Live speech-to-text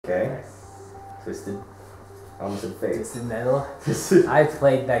Okay. Twisted. I almost said face. Twisted Metal. I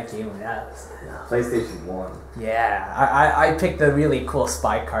played that game when I was PlayStation 1. Yeah, I picked a really cool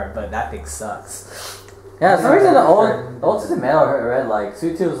spy card, but that thing sucks. Yeah, for some reason the old Twisted Metal read like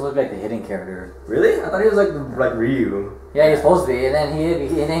Sutu looked like the hidden character. Really? I thought he was like Ryu. Yeah, he's supposed to be, and then he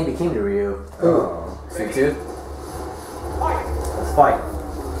became the Ryu. Oh. Sutu. Let's fight.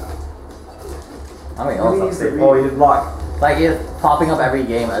 I mean, also, oh, he did block. like it's popping up every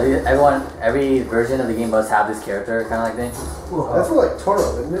game. Every version of the game must have this character kind of like thing. That's for like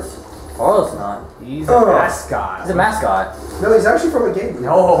Toro, isn't it? Toro's not. He's a mascot. He's a mascot. No, he's actually from a game.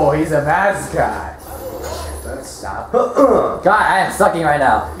 No, he's a mascot. Stop. God, I am sucking right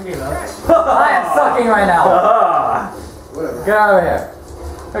now. I am sucking right now. Whatever. Get out of here.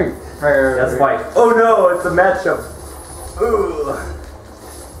 Hey, That's fight. Oh no, it's a matchup. Ooh.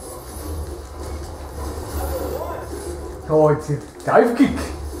 Oh, it's a dive kick.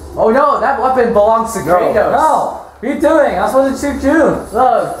 Oh no, that weapon belongs to Kratos. No. What are you doing? I'm supposed to shoot you.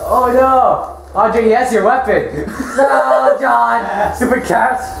 Look. Oh no. Andre, that's your weapon. No, John. Stupid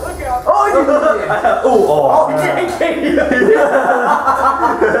cat. Oh, you did it. Oh,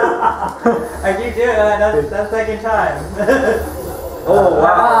 I keep doing that. That's second time. oh wow.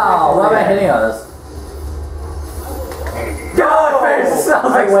 Wow, why am I hitting on this? God, face! I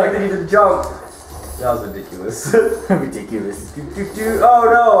was I like, expected you to jump. That was ridiculous. Ridiculous. Oh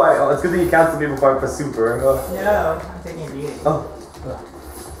no! It's good that you canceled me before I press super. No, I'm taking a beating. Oh.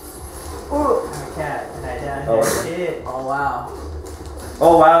 I'm a cat, and I done Oh. that shit. Oh wow.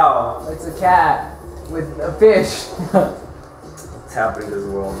 Oh wow. It's a cat with a fish. What's happening in this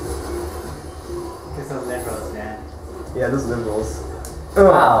world? Because those liberals, man. Yeah, those liberals.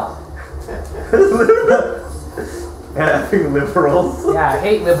 Wow. Effing liberals. Yeah, I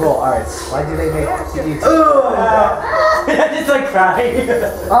hate liberal arts. Why do they make CDs? I just like crying.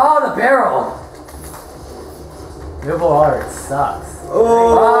 Oh, the barrel. Liberal arts sucks.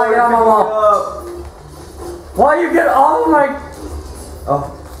 Oh, get on my wall. Why you get all my...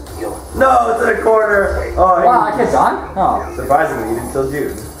 Oh. No, it's in a corner. Oh, Wow, I killed John? Oh. Surprisingly, you didn't kill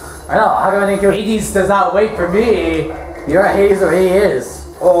Jude. I know, how come I didn't kill... Hades does not wait for me. You're a Hades or he is.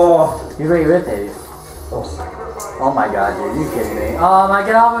 Oh. He's really with Hades. Oh my god, dude, you kidding me? Oh my,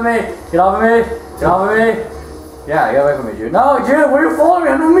 get off of me! Get off of me! Get off of me! Yeah, get away from me, Jude. No, Jude, where are you following me?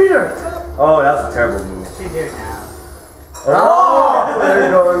 I don't meet her! Oh, that's a terrible move. What you do now? Oh, there it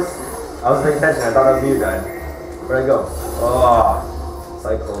goes. I was paying attention. I thought that was you guys. Where'd I go? Oh,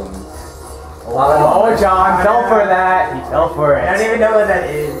 cyclone. Oh, John fell for that. He fell for I don't it. even know what that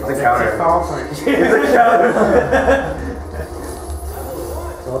is. It's a counter. Fall for it. It's a counter.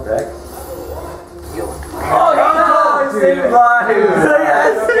 What the heck? Oh, I saved lives.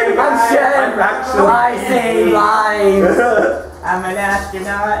 Yes! I'm Shen! I save lives! I'm an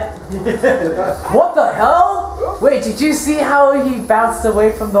astronaut. What the hell? Wait, did you see how he bounced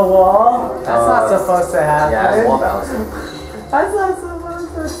away from the wall? That's not supposed to happen. Yeah, it's wall bounce. That's not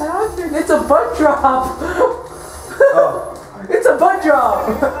supposed to happen. It's a butt drop. Oh. It's a butt drop.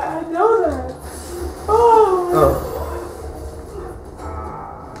 I know that. Oh.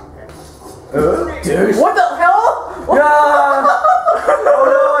 Dude, what the hell? What Yeah. Oh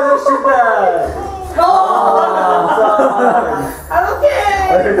no! I didn't shoot that. Oh. I'm okay.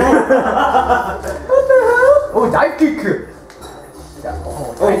 What the hell? Oh, dive kick. Yeah,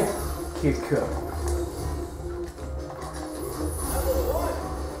 oh, dive kick.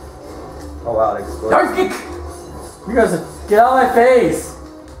 Oh wow! It exploded. Dive kick. You guys, get out of my face!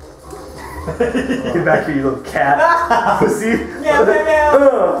 Get back here, you little cat. See? Meow, meow, meow.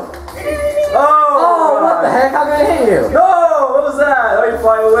 Oh! Oh, what the heck? How can I hit you? No! What was that? Oh, you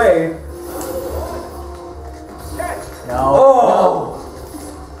fly away. No. Oh!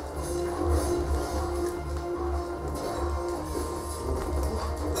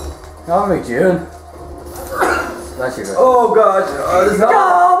 Come on, June. That's your good. Oh gosh! Oh, this is not. Oh,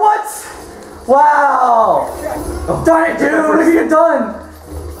 what? Wow! Darn it, dude! What have you done?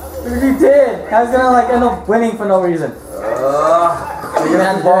 What have you did? I was gonna like end up winning for no reason. You're gonna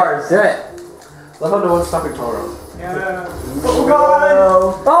have bars. Do it. Let him know what's stopping Toro. Yeah. Oh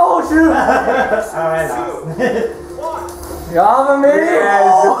god. Oh shoot! Oh, I lost. You're off of me! Yes,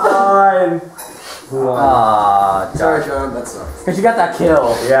 it's fine. Ah, Sorry, John, that sucks. Cause you got that kill.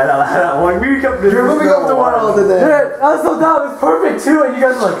 Yeah, that one. We kept You're moving up the world Dude, today. that was so dumb. It was perfect too, and you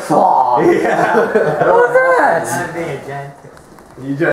guys were like, "Aw." Yeah. What was that? I'm being a gent. You just.